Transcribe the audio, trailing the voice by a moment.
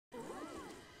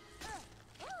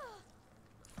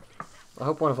I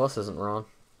hope one of us isn't wrong.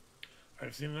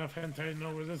 I've seen enough hentai to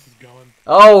know where this is going.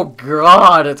 Oh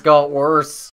god, it's got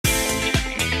worse.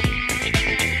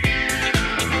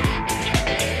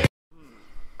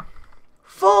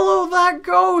 Follow that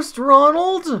ghost,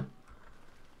 Ronald!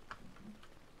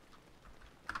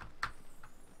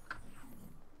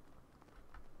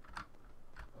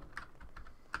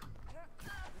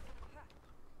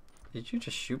 Did you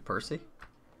just shoot Percy?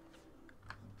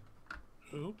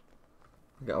 Who?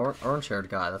 The orange-haired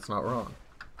guy, that's not wrong.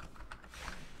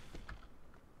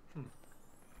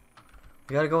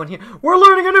 We gotta go in here. We're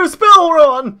learning a new spell,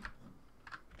 Ron!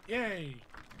 Yay!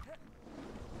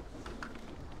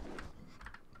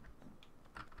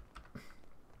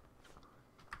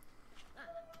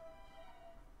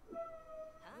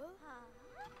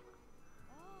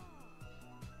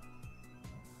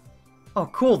 Oh,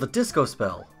 cool, the disco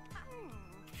spell.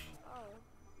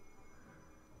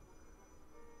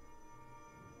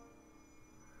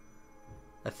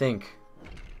 I think.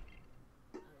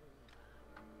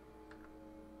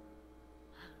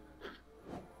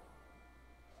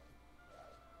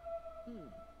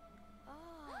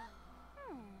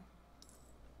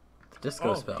 The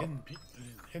disco spell.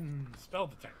 Hidden spell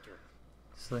detector.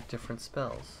 Select different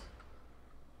spells.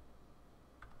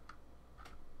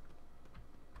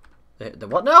 The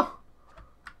what now?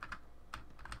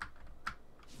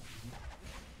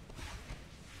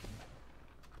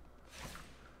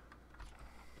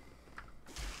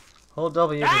 Hold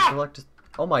W to select a...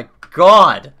 Oh my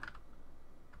god!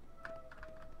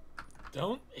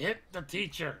 Don't hit the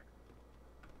teacher.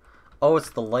 Oh, it's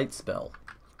the light spell.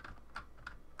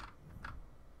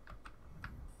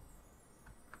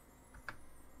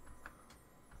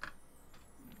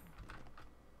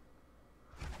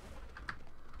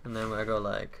 And then I go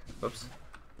like, oops.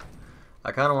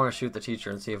 I kind of want to shoot the teacher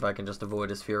and see if I can just avoid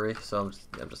his fury, so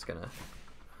I'm just gonna...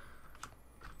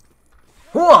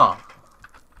 Hooah!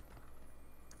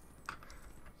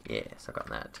 Yes, I got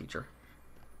that, teacher.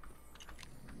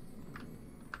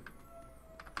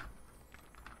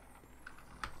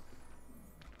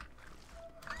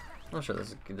 I'm sure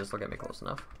this will get me close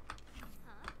enough.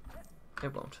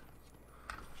 It won't.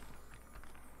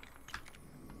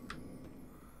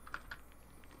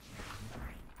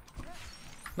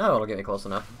 No, it'll get me close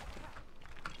enough.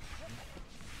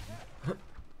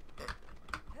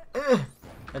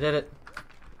 I did it.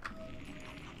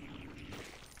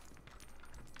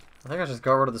 I think I just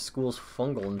got rid of the school's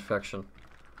fungal infection.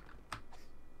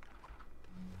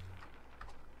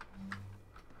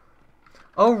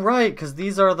 Oh, right, because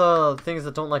these are the things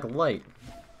that don't like light.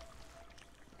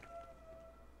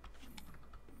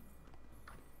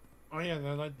 Oh yeah,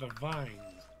 they're like the vines.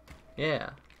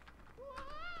 Yeah.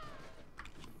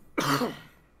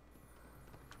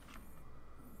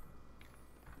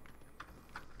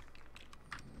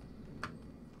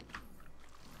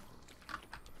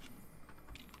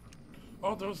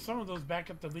 Oh, there's some of those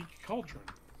back at the leaky cauldron.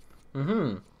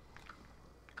 Mm-hmm.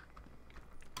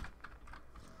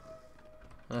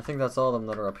 And I think that's all of them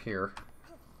that are up here.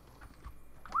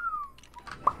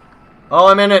 Oh,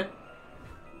 I'm in it!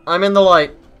 I'm in the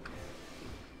light!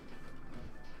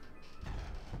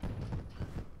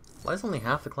 Why is only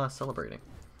half the class celebrating?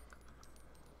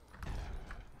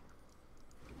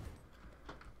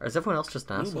 Or is everyone else just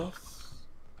an asshole?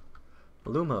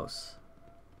 Lumos.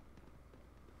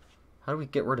 How do we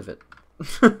get rid of it?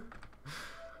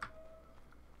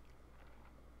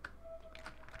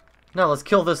 No, let's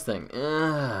kill this thing.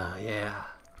 Yeah.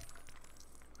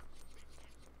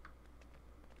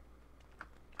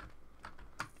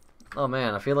 Oh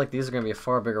man, I feel like these are going to be a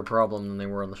far bigger problem than they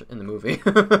were in the movie.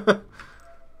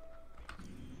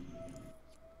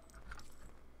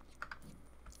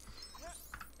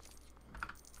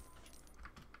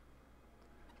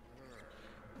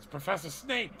 It's Professor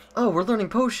Snape. Oh, we're learning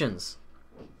potions.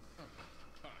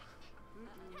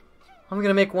 I'm going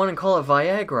to make one and call it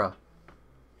Viagra.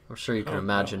 I'm sure you can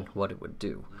imagine what it would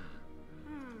do.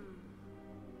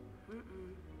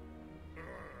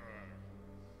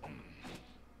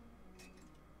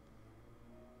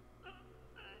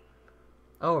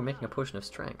 Oh, we're making a potion of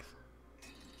strength.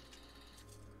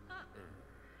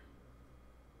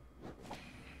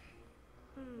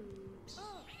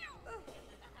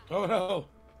 Oh no!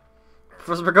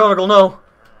 Professor McGonagall, no!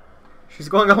 She's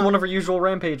going on one of her usual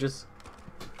rampages.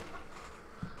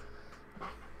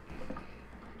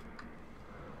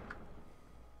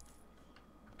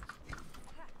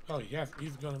 Oh yes,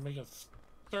 he's gonna make a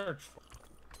search for.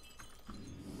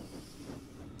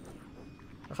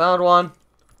 I found one.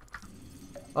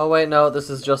 Oh wait, no, this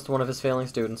is just one of his failing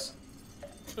students.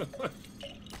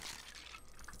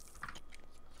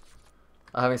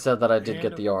 Having said that, I did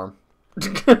get the arm.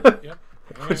 Yep.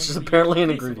 Which is apparently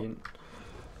an ingredient.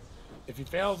 If you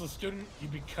fail as a student, you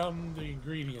become the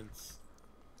ingredients.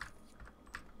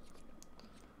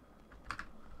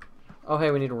 Oh,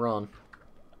 hey, we need to run.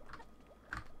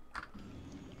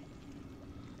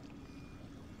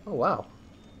 Oh, wow.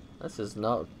 This is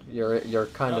not... You're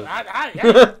kind of...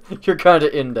 Yeah. You're kind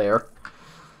of in there.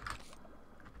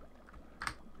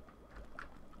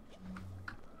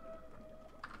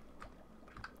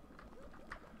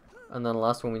 And then the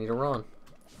last one, we need to run.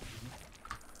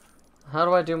 How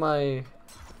do I do my...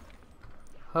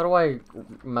 How do I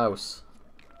mouse?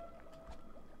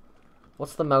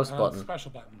 What's the mouse button?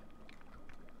 Special button.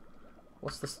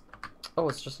 What's this? Oh,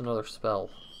 it's just another spell.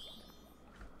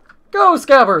 Go,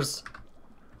 Scabbers!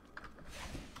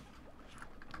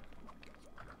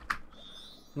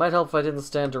 Might help if I didn't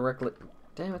stand directly...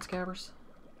 Damn it, Scabbers.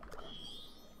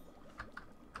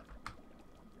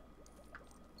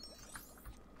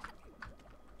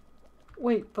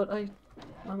 Wait, but I'm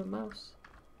a mouse.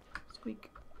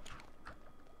 Squeak.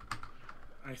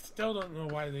 I still don't know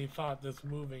why they thought this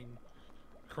moving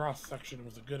cross-section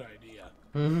was a good idea.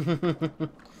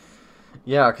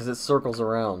 Yeah, because it circles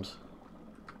around.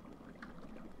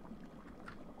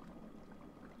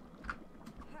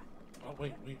 Oh,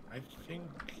 wait, I think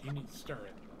you need to stir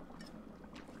it.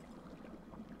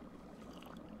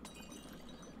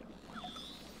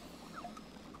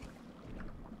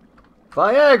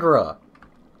 Viagra!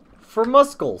 For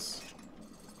muscles!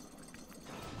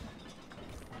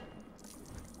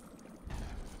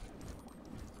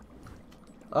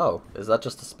 Oh, is that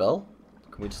just a spell?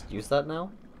 Can we just use that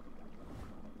now?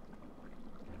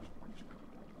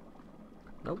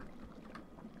 Nope.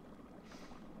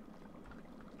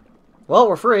 Well,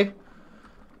 we're free.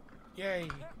 Yay.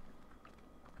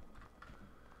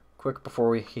 Quick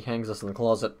before he hangs us in the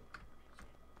closet.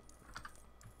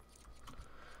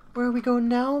 Where are we going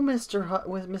now,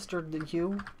 with Mr.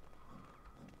 Hugh?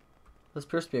 This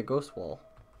appears to be a ghost wall.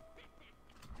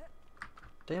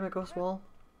 Damn it, ghost wall.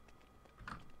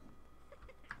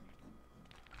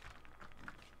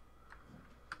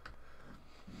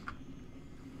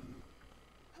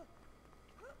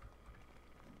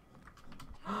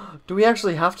 Do we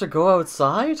actually have to go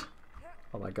outside?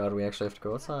 Oh my god, we actually have to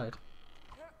go outside.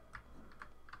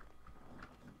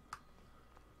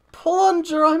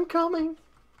 Plunger, I'm coming!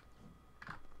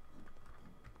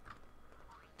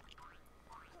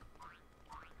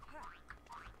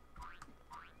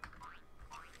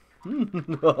 Alright,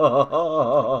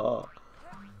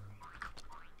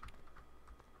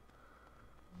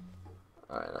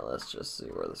 now let's just see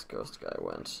where this ghost guy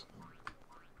went.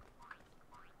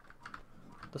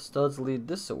 The studs lead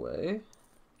this away.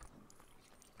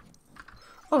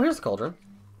 Oh, here's the cauldron.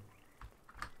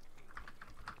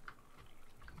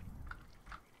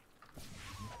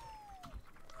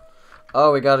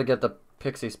 Oh, we gotta get the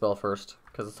pixie spell first,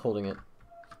 because it's holding it.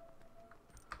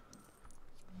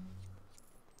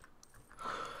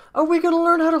 Are we gonna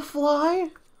learn how to fly?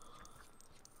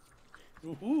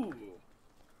 Woohoo!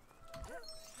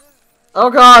 Oh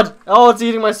god! Oh, it's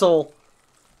eating my soul.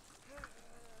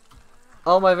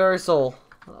 Oh, my very soul.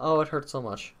 Oh, it hurts so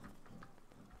much.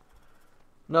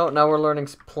 No, now we're learning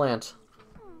plant.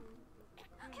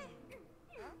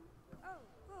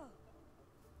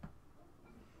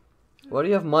 Why do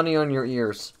you have money on your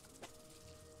ears?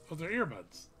 Oh, they're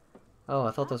earbuds. Oh,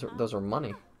 I thought those were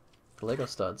money. The Lego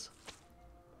studs.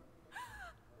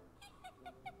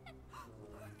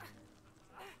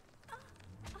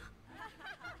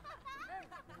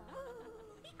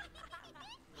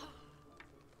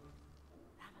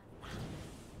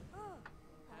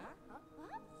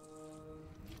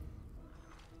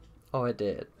 Oh, it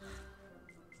did.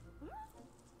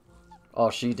 Oh,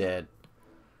 she did.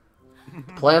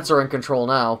 Plants are in control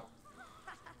now.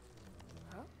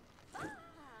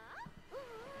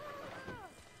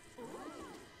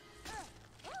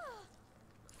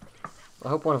 I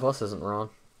hope one of us isn't wrong.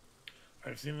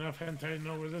 I've seen enough hentai to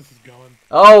know where this is going.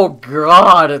 Oh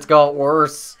god, it's got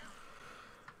worse.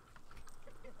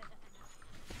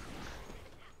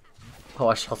 Oh,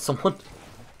 I shot someone.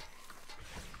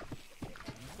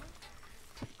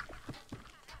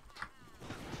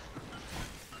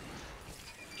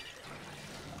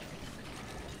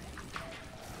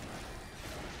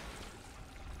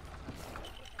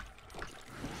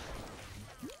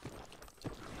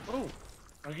 Oh,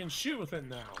 I can shoot with it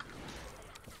now.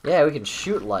 Yeah, we can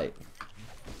shoot light.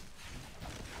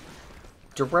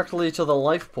 Directly to the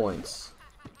life points.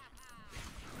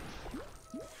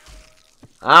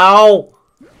 Ow!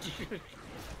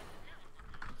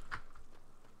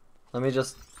 Let me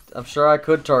just... I'm sure I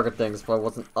could target things if I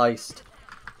wasn't iced.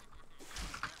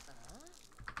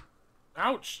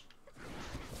 Ouch!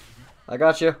 I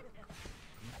got you.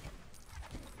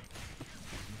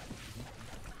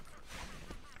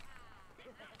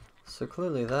 So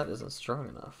clearly that isn't strong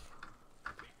enough.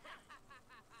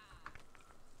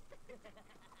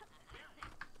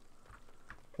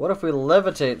 What if we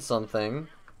levitate something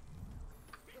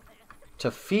to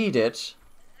feed it?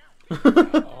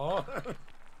 Oh.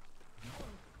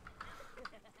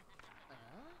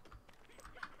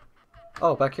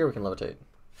 Oh, back here we can levitate.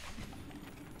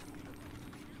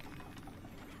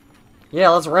 Yeah,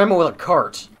 let's ram it with a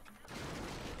cart.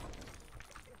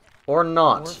 Or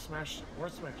not. Or smash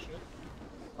it.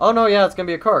 Oh no, yeah, it's gonna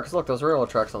be a cart, because look, those railroad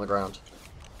tracks on the ground.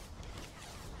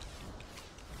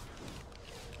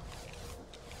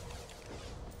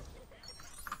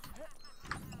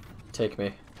 Take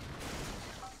me.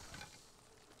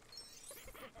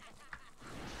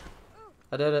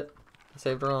 I did it. I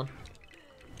saved Ron.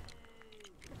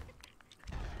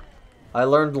 I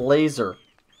learned laser.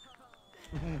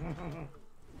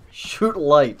 Shoot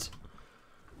light.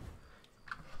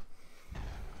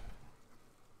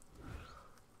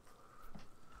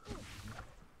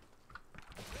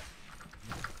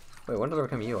 Wait, when did I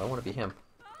become you? I want to be him.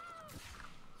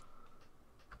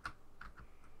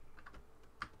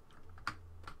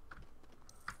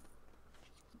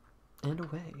 And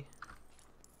away.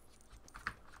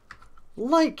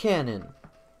 Light cannon!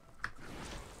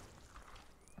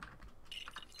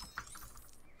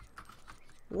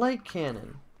 Light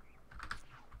cannon.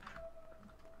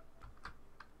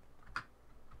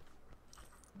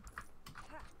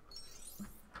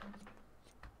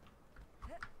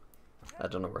 I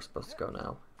don't know where we're supposed to go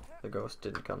now. The ghost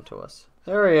didn't come to us.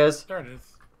 There he is! There it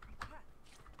is.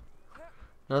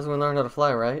 Now's when we learn how to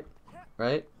fly, right?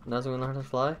 Right? Now's when we learn how to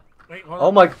fly? Wait, hold Oh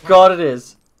on. my god, it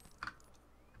is!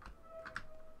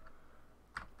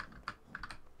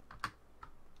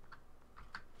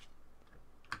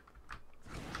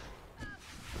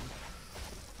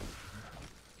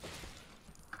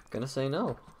 Gonna say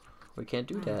no. We can't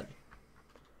do that.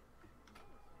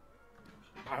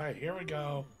 Alright, here we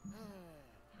go.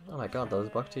 Oh my god, those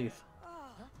buck teeth.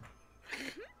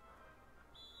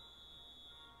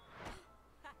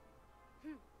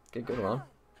 Get good, Ron.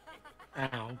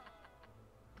 Ow.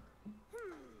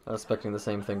 I was expecting the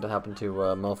same thing to happen to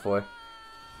Malfoy.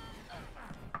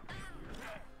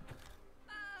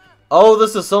 Oh,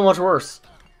 this is so much worse.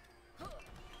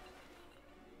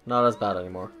 Not as bad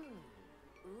anymore.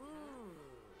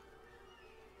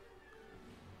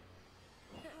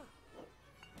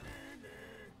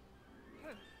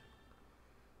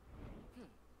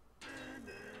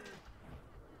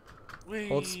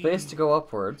 Hold space to go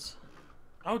upwards.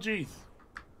 Oh jeez.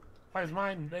 Why is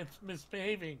mine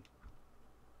misbehaving?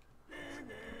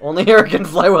 Only Eric can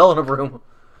fly well in a broom.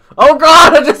 Oh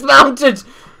god, I dismounted!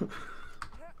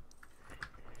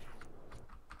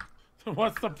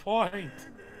 What's the point?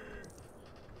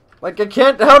 Like, I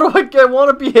can't, how do I want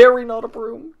to be Harry, not a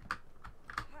broom?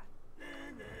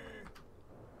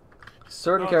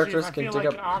 Certain characters geez, can dig dig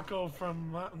like up... Akko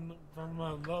from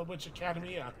Little Witch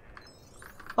Academia.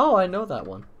 Oh, I know that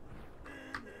one.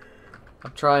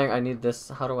 I'm trying, I need this.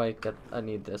 How do I get, I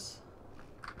need this.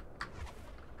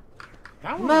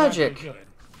 That one Magic! was actually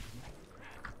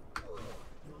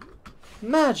good.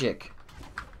 Magic!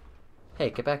 Hey,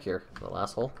 get back here, little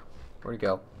asshole. Where'd he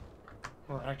go?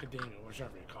 Or Academia,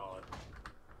 whichever you call it.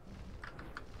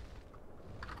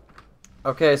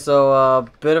 Okay, so,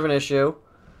 bit of an issue.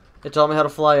 It told me how to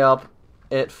fly up.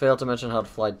 It failed to mention how to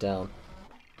fly down.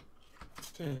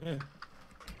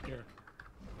 Here.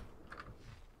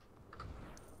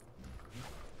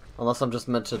 Unless I'm just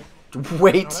meant to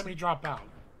wait. No, let me drop out.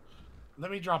 Let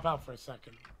me drop out for a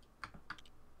second.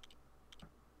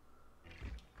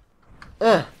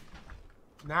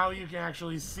 Now you can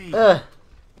actually see.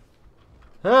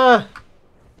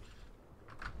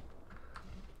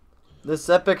 This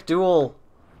epic duel.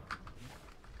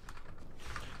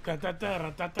 I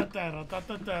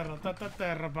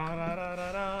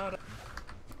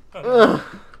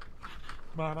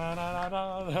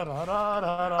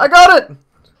got it!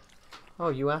 Oh,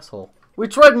 you asshole. We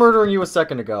tried murdering you a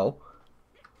second ago.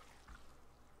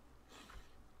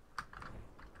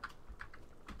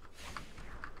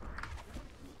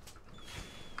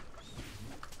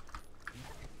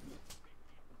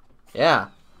 Yeah.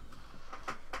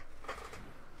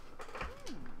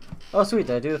 Oh, sweet.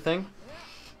 Did I do the thing?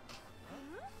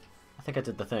 I think I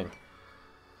did the thing.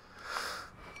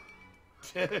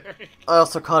 I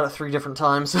also caught it 3 different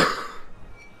times.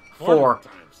 4.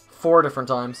 4 different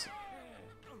times.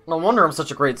 No wonder I'm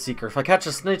such a great seeker. If I catch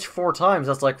a snitch 4 times,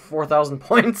 that's like 4,000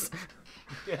 points.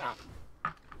 Yeah.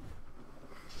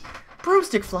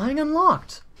 Broomstick flying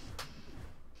unlocked!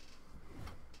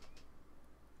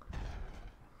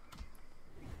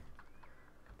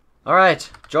 Alright,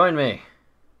 join me.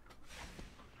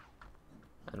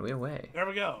 And we away. There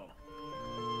we go.